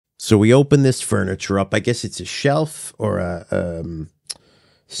So we open this furniture up. I guess it's a shelf or a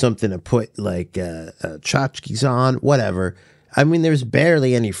something to put like tchotchkes on, whatever. I mean, there's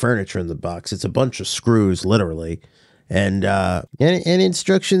barely any furniture in the box. It's a bunch of screws, literally, and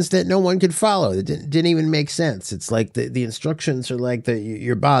instructions that no one could follow. It didn't even make sense. It's like the instructions are like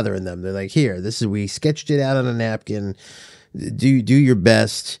you're bothering them. They're like, here, this is, we sketched it out on a napkin. Do your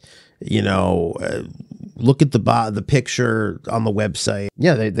best. You know, look at the picture on the website.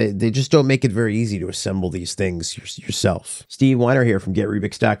 Yeah, they just don't make it very easy to assemble these things yourself. Steve Weiner here from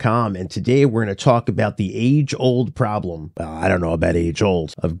GetRubix.com, and today we're going to talk about the age-old problem, I don't know about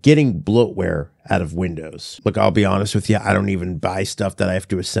age-old, of getting bloatware out of Windows. Look, I'll be honest with you, I don't even buy stuff that I have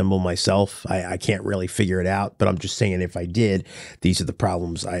to assemble myself. I can't really figure it out, but I'm just saying if I did, these are the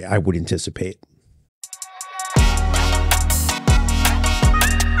problems I would anticipate.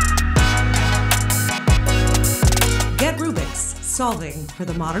 Solving for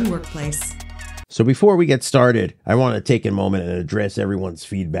the modern workplace. So before we get started, I want to take a moment and address everyone's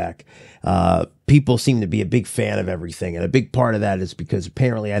feedback. People seem to be a big fan of everything, and a big part of that is because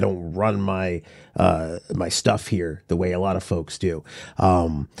apparently I don't run my my stuff here the way a lot of folks do.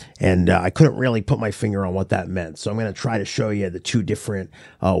 I couldn't really put my finger on what that meant. So I'm going to try to show you the two different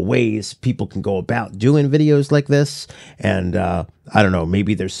ways people can go about doing videos like this. And I don't know,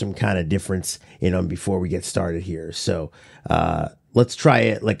 maybe there's some kind of difference in them before we get started here. So let's try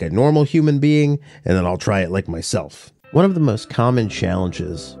it like a normal human being, and then I'll try it like myself. One of the most common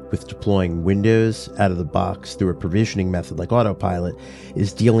challenges with deploying Windows out of the box through a provisioning method like Autopilot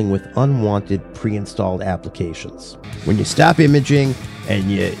is dealing with unwanted pre-installed applications. When you stop imaging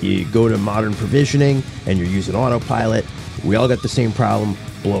and you go to modern provisioning and you're using Autopilot, we all got the same problem: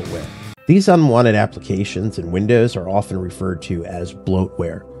 bloatware. These unwanted applications in Windows are often referred to as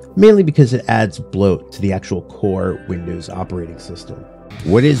bloatware, mainly because it adds bloat to the actual core Windows operating system.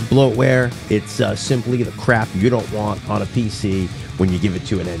 What is bloatware? It's simply the crap you don't want on a PC when you give it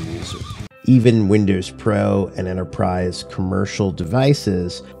to an end user. Even Windows Pro and Enterprise commercial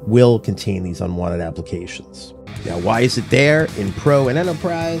devices will contain these unwanted applications. Now, why is it there in Pro and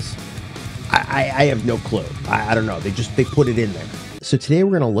Enterprise? I have no clue. I don't know. They put it in there. So today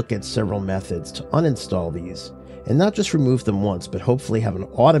we're going to look at several methods to uninstall these, and not just remove them once, but hopefully have an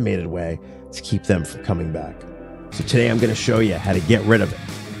automated way to keep them from coming back. So today I'm going to show you how to get rid of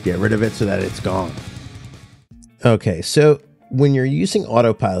it. Get rid of it so that it's gone. Okay, so when you're using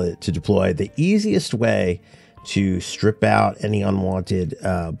Autopilot to deploy, the easiest way to strip out any unwanted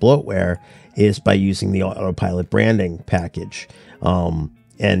bloatware is by using the Autopilot Branding package.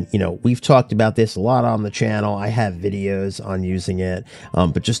 And, you know, we've talked about this a lot on the channel. I have videos on using it,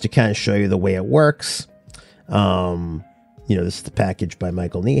 but just to kind of show you the way it works, you know, this is the package by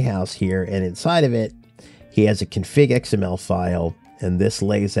Michael Niehaus here, and inside of it, he has a config.xml file, and this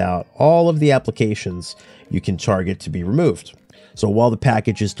lays out all of the applications you can target to be removed. So while the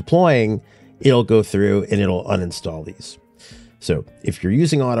package is deploying, it'll go through and it'll uninstall these. So if you're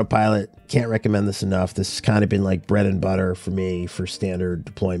using Autopilot, can't recommend this enough. This has kind of been like bread and butter for me for standard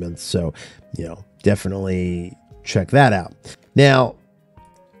deployments. So, you know, definitely check that out. Now,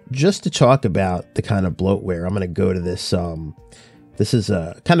 just to talk about the kind of bloatware, I'm going to go to this. This is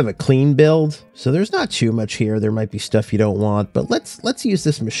a kind of a clean build, so there's not too much here. There might be stuff you don't want, but let's use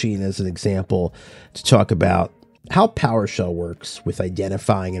this machine as an example to talk about how PowerShell works with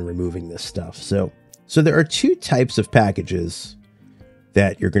identifying and removing this stuff. So there are two types of packages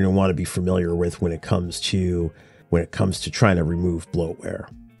that you're going to want to be familiar with when it comes to trying to remove bloatware.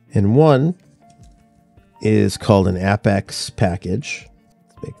 And one is called an AppX package.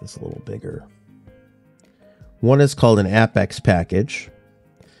 Let's make this a little bigger. One is called an AppX package,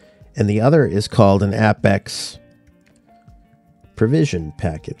 and the other is called an AppX provision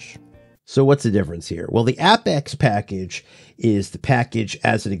package. So what's the difference here? Well, the AppX package is the package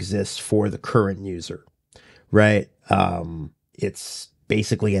as it exists for the current user, right? It's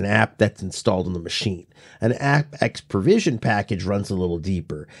basically an app that's installed on the machine. An AppX provision package runs a little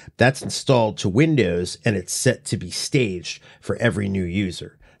deeper. That's installed to Windows, and it's set to be staged for every new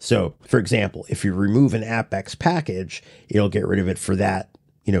user. So, for example, if you remove an AppX package, it'll get rid of it for that,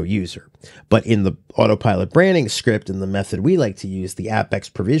 you know, user. But in the Autopilot Branding script and the method we like to use, the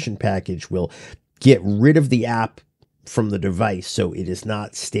AppX provision package will get rid of the app from the device, so it is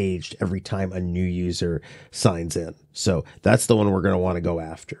not staged every time a new user signs in. So that's the one we're going to want to go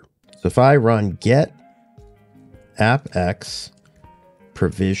after. So if I run get AppX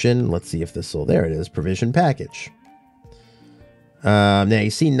provision, let's see if this will, there it is, provision package. Now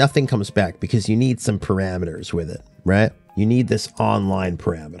you see nothing comes back because you need some parameters with it, right? You need this online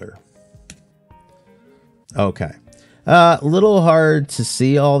parameter. Okay. A little hard to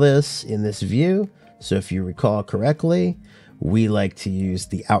see all this in this view. So if you recall correctly, we like to use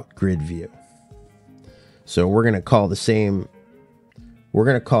the out grid view. So we're going to call the same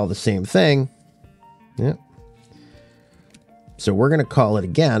thing. Yep. So we're going to call it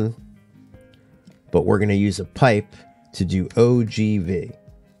again, but we're going to use a pipe to do OGV.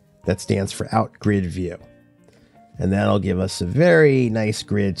 That stands for out grid view. And that'll give us a very nice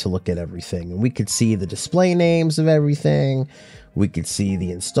grid to look at everything. And we could see the display names of everything. We could see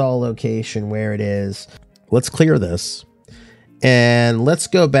the install location, where it is. Let's clear this. And let's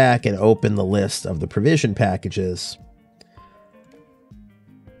go back and open the list of the provision packages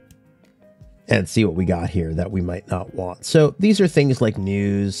and see what we got here that we might not want. So these are things like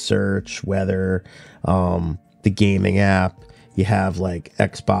news, search, weather, the gaming app. You have like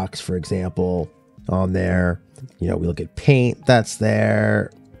Xbox, for example, on there. You know, we look at Paint, that's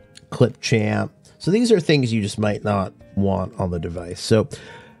there, Clipchamp. So these are things you just might not want on the device. So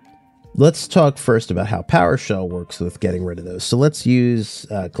let's talk first about how PowerShell works with getting rid of those. So let's use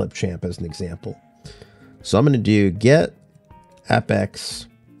Clipchamp as an example. So I'm going to do get appx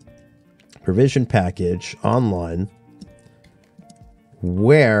provision package online,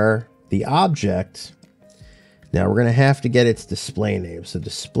 where the object, now we're going to have to get its display name. So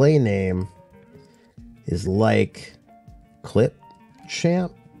display name is like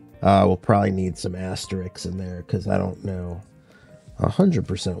Clipchamp. We'll probably need some asterisks in there because I don't know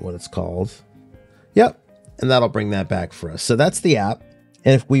 100% what it's called. Yep. And that'll bring that back for us. So that's the app.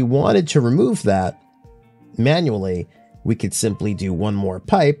 And if we wanted to remove that manually, we could simply do one more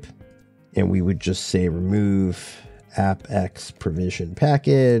pipe and we would just say remove appx provision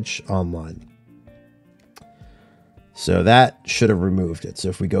package online. So that should have removed it. So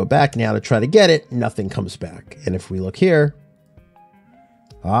if we go back now to try to get it, nothing comes back. And if we look here,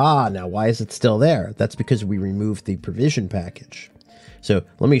 now why is it still there? That's because we removed the provision package. So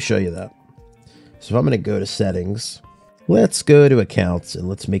let me show you that. So if I'm going to go to settings, let's go to accounts and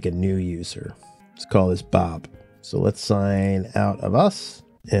let's make a new user. Let's call this Bob. So let's sign out of us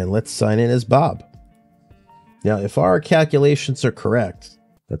and let's sign in as Bob. Now, if our calculations are correct,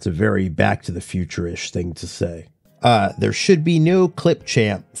 that's a very Back to the Future-ish thing to say. There should be no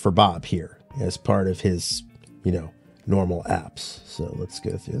Clipchamp for Bob here as part of his, normal apps. So let's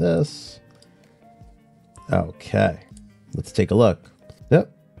go through this. Okay, let's take a look.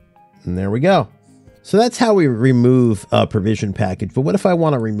 Yep, and there we go. So that's how we remove a provision package. But what if I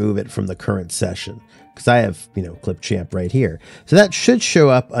want to remove it from the current session? Because I have, Clipchamp right here. So that should show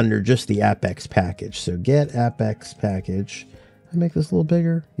up under just the appx package. So get appx package. Can I make this a little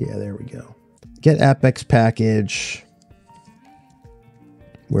bigger? Yeah, there we go. Get appx package,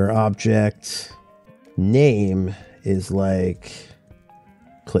 where object name is like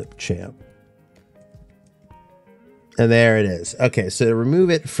Clipchamp. And there it is. Okay, so to remove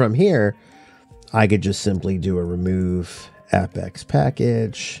it from here, I could just simply do a remove appx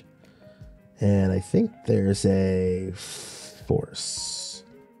package. And I think there's a force.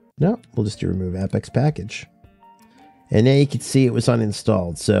 No, we'll just do remove appx package. And now you can see it was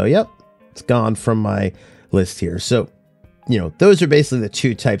uninstalled. So, yep. It's gone from my list here. So, those are basically the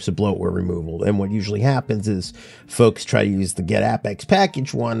two types of bloatware removal. And what usually happens is folks try to use the get appx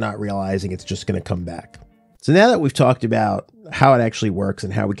package one, not realizing it's just going to come back. So now that we've talked about how it actually works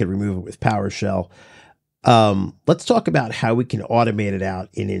and how we can remove it with PowerShell, let's talk about how we can automate it out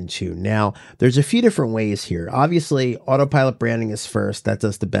in Intune. Now, there's a few different ways here. Obviously, Autopilot Branding is first. That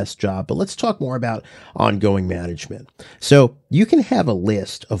does the best job. But let's talk more about ongoing management. So you can have a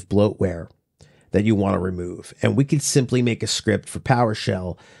list of bloatware that you want to remove. And we could simply make a script for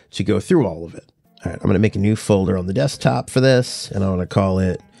PowerShell to go through all of it. All right, I'm going to make a new folder on the desktop for this. And I want to call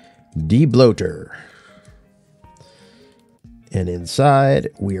it deBloater. And inside,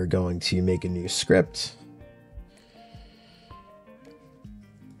 we are going to make a new script.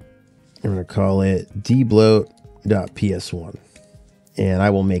 I'm going to call it deBloat.ps1. And I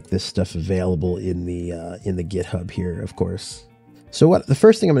will make this stuff available in the GitHub here, of course. So the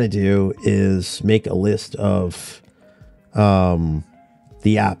first thing I'm going to do is make a list of the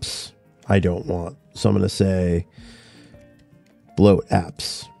apps I don't want. So I'm going to say bloat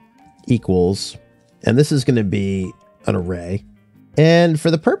apps equals, and this is going to be an array. And for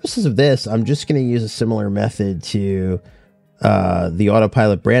the purposes of this, I'm just going to use a similar method to the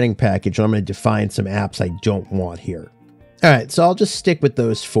Autopilot Branding package. I'm going to define some apps I don't want here. All right, so I'll just stick with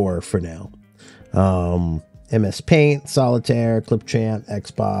those four for now. MS Paint, Solitaire, Clipchamp,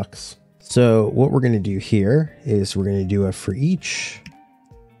 Xbox. So what we're going to do here is we're going to do a for each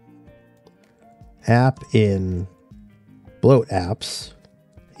app in bloat apps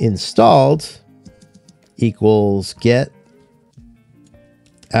installed equals get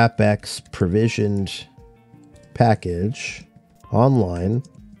appx provisioned package online.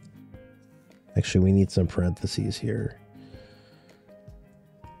 Actually, we need some parentheses here.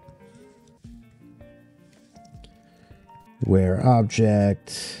 Where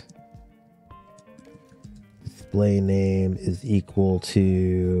object display name is equal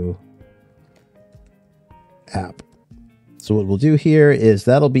to app. So what we'll do here is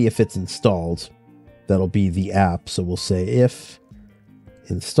that'll be if it's installed. That'll be the app. So we'll say if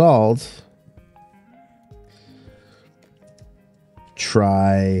installed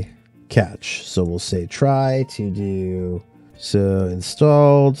try catch. So we'll say try to do, so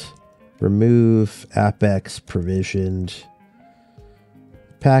installed remove appx provisioned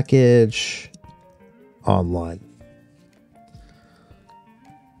package online.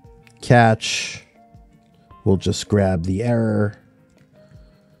 Catch, we'll just grab the error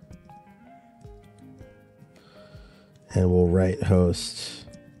and we'll write host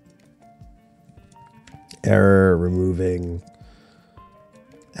error removing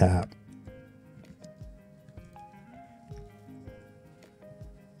app.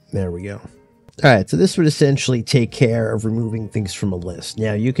 There we go. All right, so this would essentially take care of removing things from a list.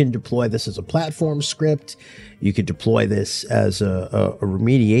 Now, you can deploy this as a platform script. You could deploy this as a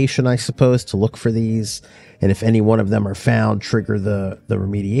remediation, I suppose, to look for these. And if any one of them are found, trigger the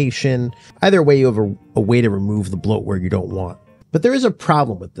remediation. Either way, you have a way to remove the bloatware you don't want. But there is a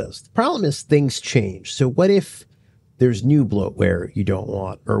problem with this. The problem is things change. So what if there's new bloatware you don't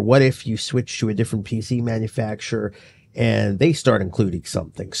want? Or what if you switch to a different PC manufacturer and they start including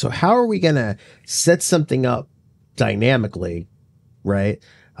something? So how are we going to set something up dynamically, right?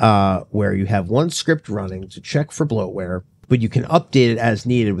 Where you have one script running to check for bloatware, but you can update it as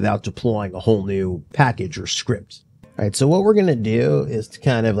needed without deploying a whole new package or script. All right, so what we're going to do is to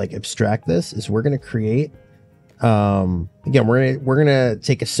kind of like abstract this is we're going to create, again, we're going to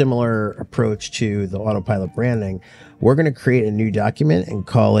take a similar approach to the Autopilot branding. We're going to create a new document and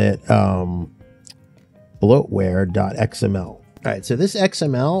call it Bloatware.xml. All right, so this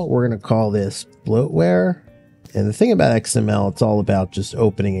XML, we're going to call this Bloatware. And the thing about XML, it's all about just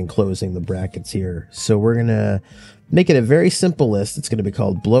opening and closing the brackets here. So we're going to make it a very simple list. It's going to be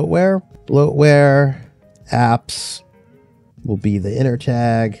called Bloatware. Bloatware apps will be the inner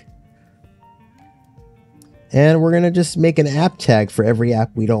tag. And we're going to just make an app tag for every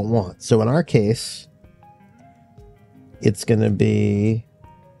app we don't want. So in our case, it's going to be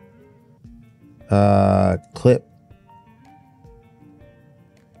clip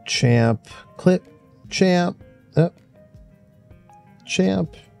champ, champ.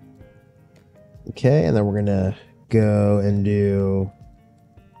 Okay, and then we're gonna go and do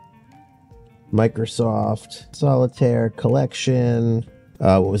Microsoft Solitaire collection.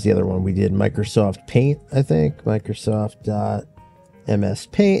 What was the other one we did? Microsoft Paint, I think. Microsoft.ms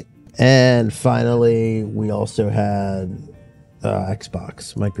Paint. And finally, we also had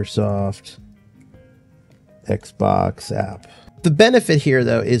Xbox. Microsoft Xbox app. The benefit here,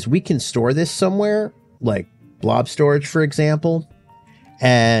 though, is we can store this somewhere, like blob storage, for example,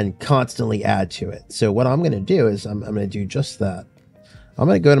 and constantly add to it. So what I'm going to do is I'm going to do just that. I'm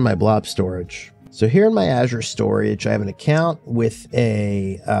going to go to my blob storage. So here in my Azure storage, I have an account with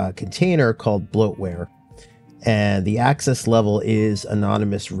a container called Bloatware. And the access level is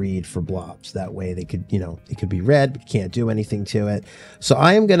anonymous read for blobs. That way they could, it could be read, but you can't do anything to it. So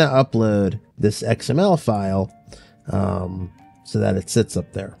I am going to upload this XML file so that it sits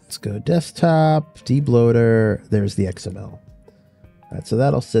up there. Let's go desktop, deBloater. There's the XML. All right, so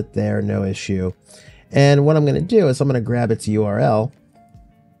that'll sit there, no issue. And what I'm going to do is I'm going to grab its URL.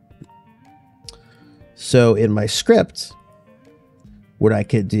 So in my script, what I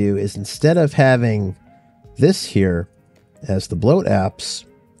could do is instead of having this here as the bloat apps,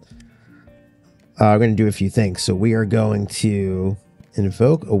 I'm going to do a few things. So we are going to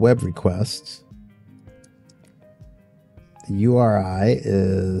invoke a web request. The URI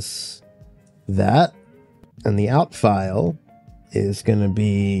is that, and the out file is going to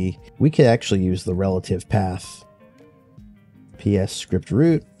be, we could actually use the relative path ps script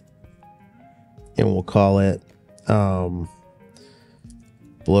root, and we'll call it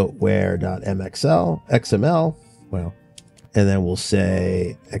bloatware.xml. Well, and then we'll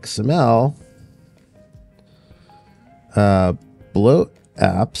say XML bloat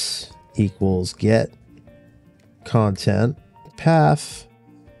apps equals get content path,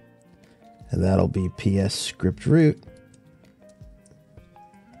 and that'll be ps script root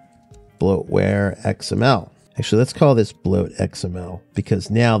bloatware XML. Actually, let's call this bloat XML, because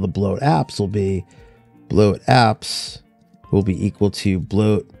now the bloat apps will be bloat apps will be equal to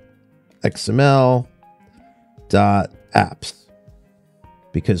bloat XML dot apps,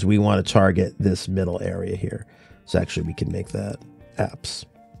 because we want to target this middle area here. So actually we can make that apps.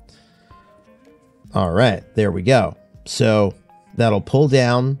 All right, there we go. So that'll pull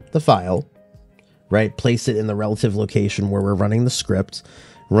down the file, right? Place it in the relative location where we're running the script,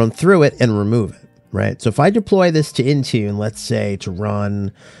 run through it and remove it, right? So if I deploy this to Intune, let's say to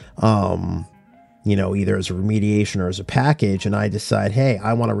run, you know, either as a remediation or as a package, and I decide, hey,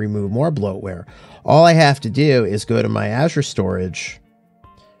 I want to remove more bloatware. All I have to do is go to my Azure storage,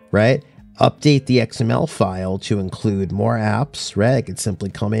 right? Update the XML file to include more apps, right? I could simply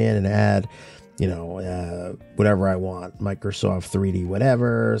come in and add, you know, whatever I want, Microsoft 3D,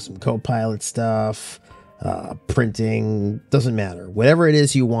 whatever, some Copilot stuff, printing, doesn't matter. Whatever it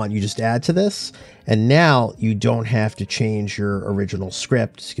is you want, you just add to this. And now you don't have to change your original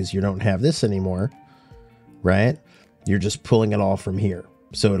script because you don't have this anymore, right? You're just pulling it all from here.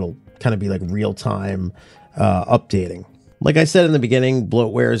 So it'll kind of be like real-time updating. Like I said in the beginning,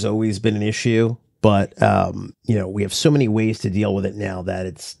 bloatware has always been an issue. But, you know, we have so many ways to deal with it now that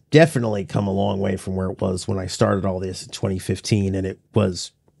it's definitely come a long way from where it was when I started all this in 2015, and it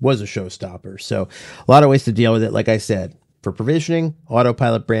was a showstopper. So a lot of ways to deal with it. Like I said, for provisioning,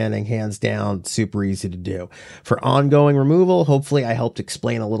 Autopilot Branding, hands down, super easy to do. For ongoing removal, hopefully I helped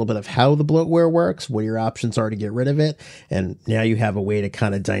explain a little bit of how the bloatware works, what your options are to get rid of it. And now you have a way to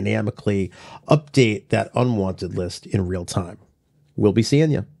kind of dynamically update that unwanted list in real time. We'll be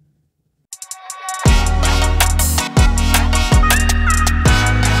seeing you.